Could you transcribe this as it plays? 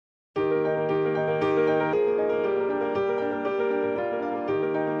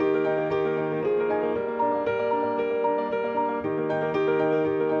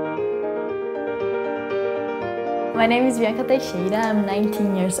My name is Bianca Teixeira, I'm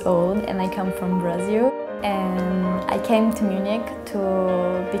 19 years old and I come from Brazil. And I came to Munich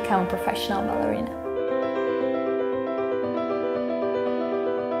to become a professional ballerina.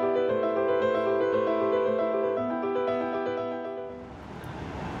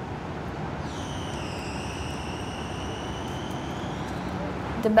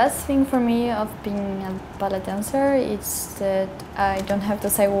 The best thing for me of being a ballet dancer is that I don't have to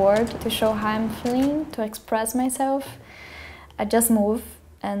say a word to show how I'm feeling, to express myself. I just move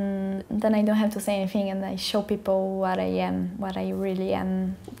and then I don't have to say anything and I show people what I am, what I really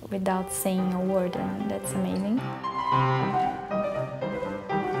am without saying a word, and that's amazing.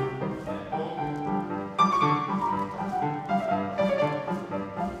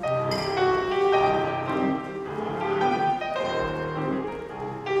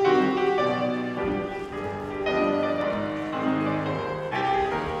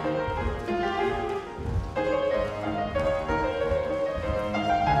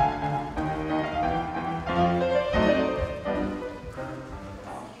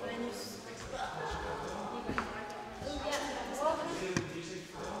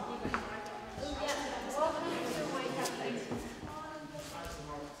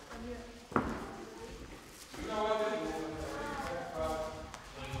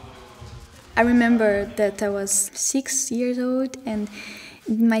 I remember that I was 6 years old and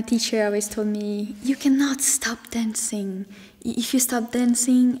my teacher always told me, you cannot stop dancing. If you stop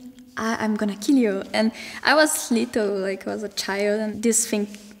dancing, I'm gonna kill you. And I was little, like I was a child, and this thing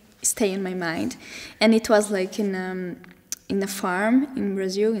stayed in my mind. And it was like in a farm in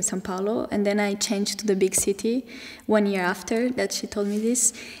Brazil, in São Paulo, and then I changed to the big city 1 year after that she told me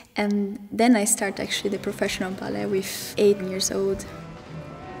this. And then I started actually the professional ballet with 8 years old.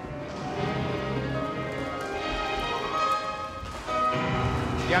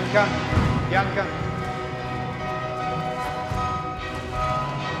 Bianca, Bianca.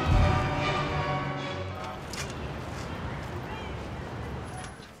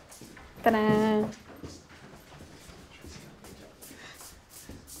 Ta-da!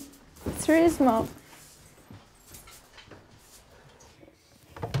 It's really small.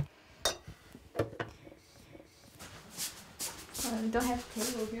 We don't have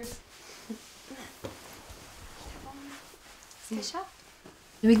table here.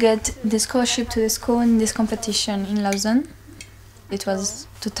 We got the scholarship to the school in this competition in Lausanne. It was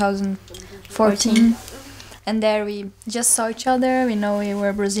 2014. And there we just saw each other, we know we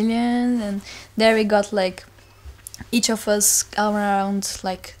were Brazilians, and there we got like, each of us around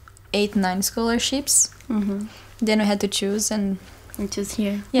like 8-9 scholarships. Mm-hmm. Then we had to choose and... We choose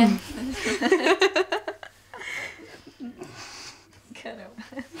here. Yeah.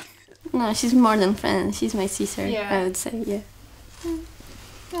 No, she's more than friend. She's my sister, yeah. I would say, yeah.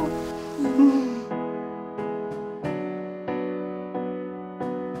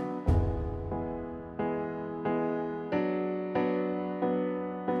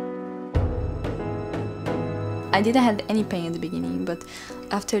 I didn't have any pain at the beginning, but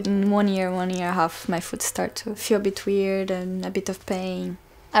after 1 year, 1.5 years, my foot started to feel a bit weird and a bit of pain.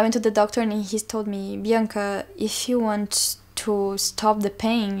 I went to the doctor and he told me, Bianca, if you want to stop the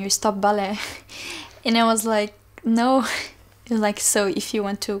pain, you stop ballet. And I was like, no. Like, so if you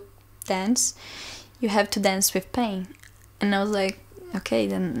want to dance, you have to dance with pain. And I was like, okay,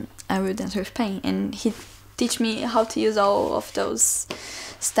 then I will dance with pain. And he teach me how to use all of those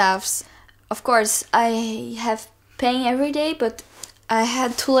stuffs. Of course, I have pain every day, but I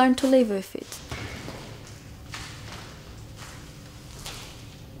had to learn to live with it.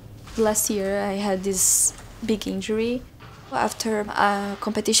 Last year, I had this big injury. After a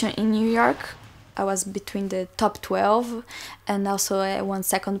competition in New York, I was between the top 12 and also I won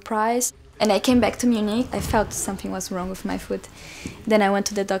second prize. And I came back to Munich. I felt something was wrong with my foot. Then I went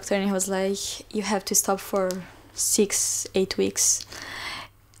to the doctor and he was like, you have to stop for 6-8 weeks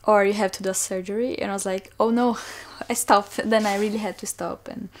or you have to do surgery. And I was like, oh no, I stopped. Then I really had to stop.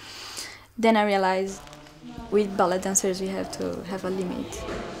 And then I realized with ballet dancers we have to have a limit.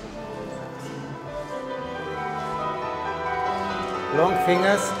 Long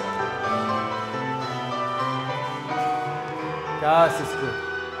fingers. Das ist gut.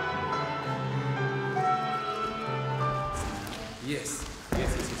 Yes.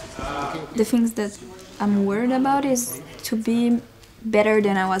 The things that I'm worried about is to be better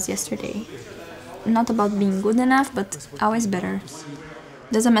than I was yesterday. Not about being good enough, but always better.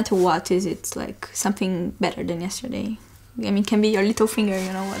 Doesn't matter what is it, like something better than yesterday. I mean, it can be your little finger,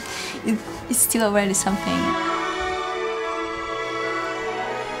 you know what? It's still already something.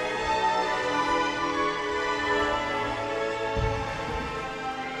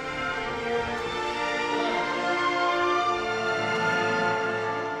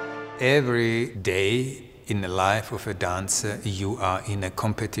 every day in the life of a dancer, you are in a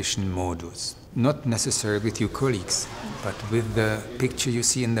competition modus. Not necessarily with your colleagues, but with the picture you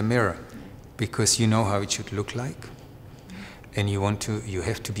see in the mirror, because you know how it should look like, and you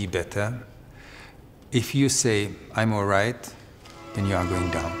have to be better. If you say, I'm all right, then you are going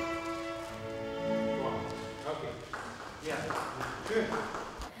down.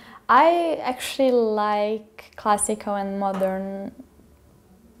 I actually like classical and modern,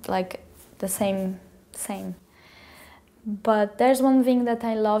 like the same. But there's one thing that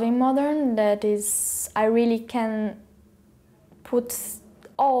I love in modern, that is I really can put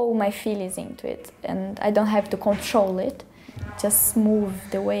all my feelings into it and I don't have to control it. Just move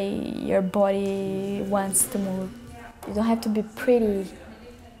the way your body wants to move. You don't have to be pretty,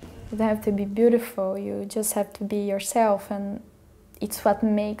 you don't have to be beautiful, you just have to be yourself, and it's what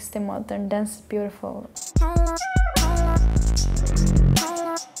makes the modern dance beautiful.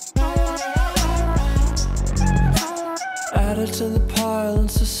 Added to the pile,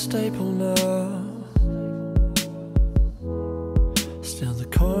 it's a staple now. Still the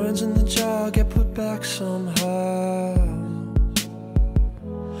coins in the jar get put back somehow.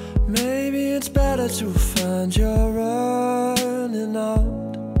 Maybe it's better to find your running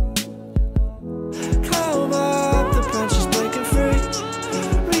out. Climb up, the branch is breaking free.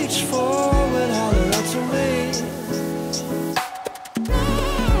 Reach forward, holler out to me.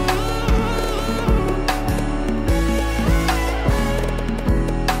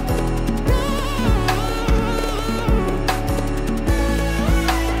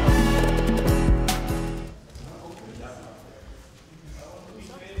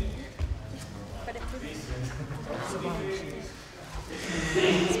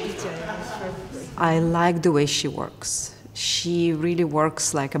 I like the way she works. She really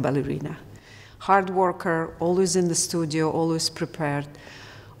works like a ballerina. Hard worker, always in the studio, always prepared,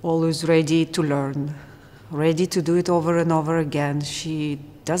 always ready to learn, ready to do it over and over again. She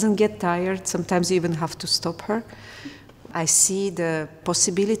doesn't get tired, sometimes you even have to stop her. I see the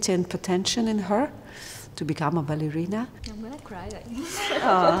possibility and potential in her to become a ballerina. I'm gonna cry.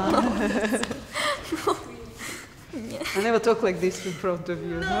 I never talk like this in front of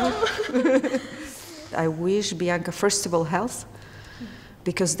you. No? I wish Bianca, first of all, health,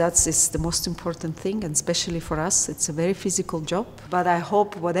 because that's the most important thing, and especially for us, it's a very physical job. But I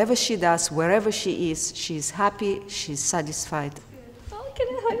hope whatever she does, wherever she is, she's happy, she's satisfied. Oh, can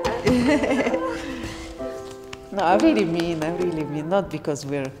I hug her? No, I really mean, not because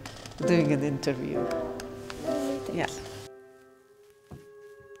we're doing an interview. Yeah.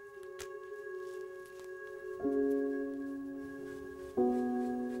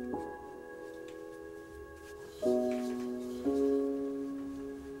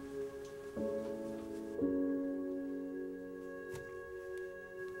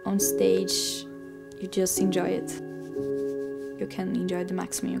 On stage, you just enjoy it. You can enjoy the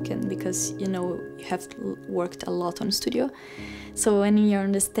maximum you can, because you know you have worked a lot on studio. So when you're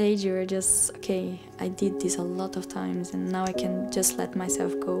on the stage, you're just, okay, I did this a lot of times and now I can just let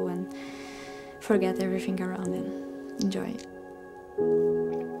myself go and forget everything around and enjoy it.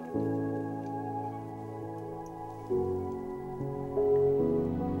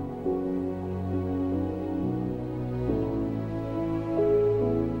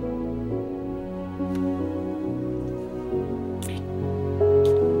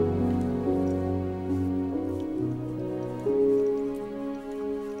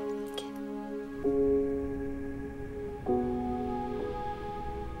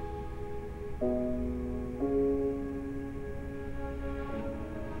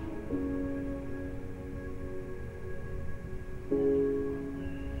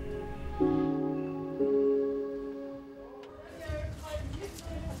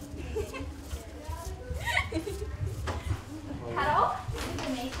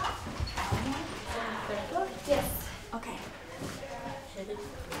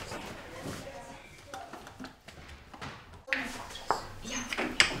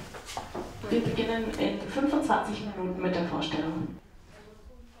 Wir beginnen in 25 Minuten mit der Vorstellung.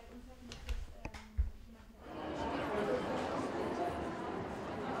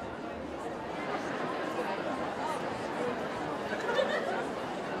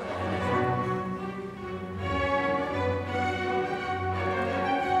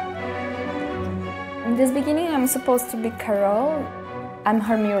 In this beginning, I'm supposed to be Carol. I'm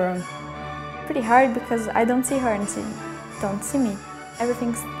her mirror. Pretty hard because I don't see her and she don't see me.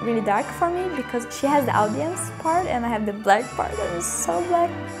 Everything's really dark for me because she has the audience part and I have the black part that is so black.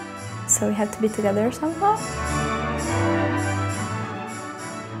 So we have to be together somehow.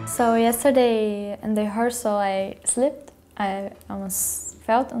 So yesterday in the rehearsal I slipped. I almost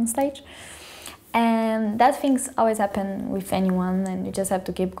felt on stage. And that things always happen with anyone, and you just have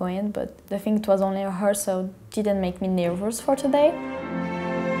to keep going. But I think it was only a rehearsal, didn't make me nervous for today.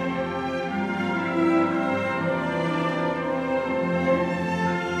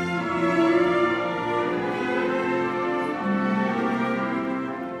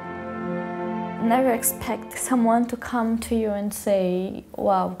 Never expect someone to come to you and say,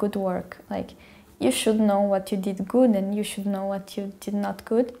 wow, good work. Like, you should know what you did good and you should know what you did not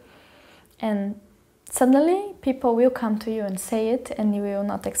good. And suddenly people will come to you and say it, and you will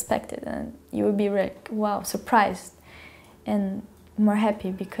not expect it. And you will be like, wow, surprised and more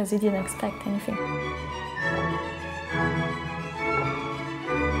happy because you didn't expect anything.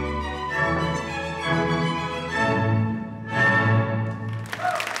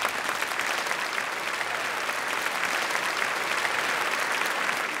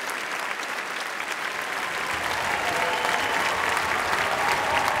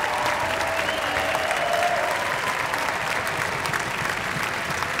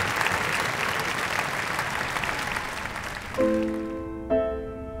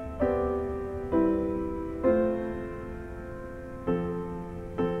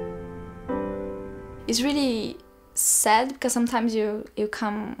 It's really sad because sometimes you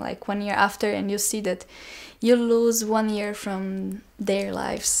come like 1 year after and you see that you lose 1 year from their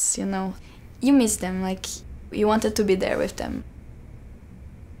lives, you know. You miss them, like you wanted to be there with them.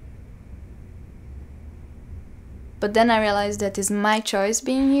 But then I realized that it's my choice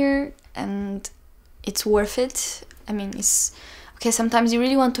being here and it's worth it. I mean, it's okay, sometimes you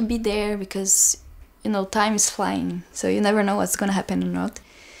really want to be there because, you know, time is flying, so you never know what's gonna happen or not.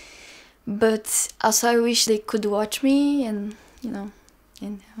 But also I wish they could watch me and, you know,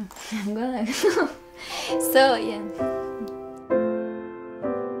 and I'm gonna... So, yeah.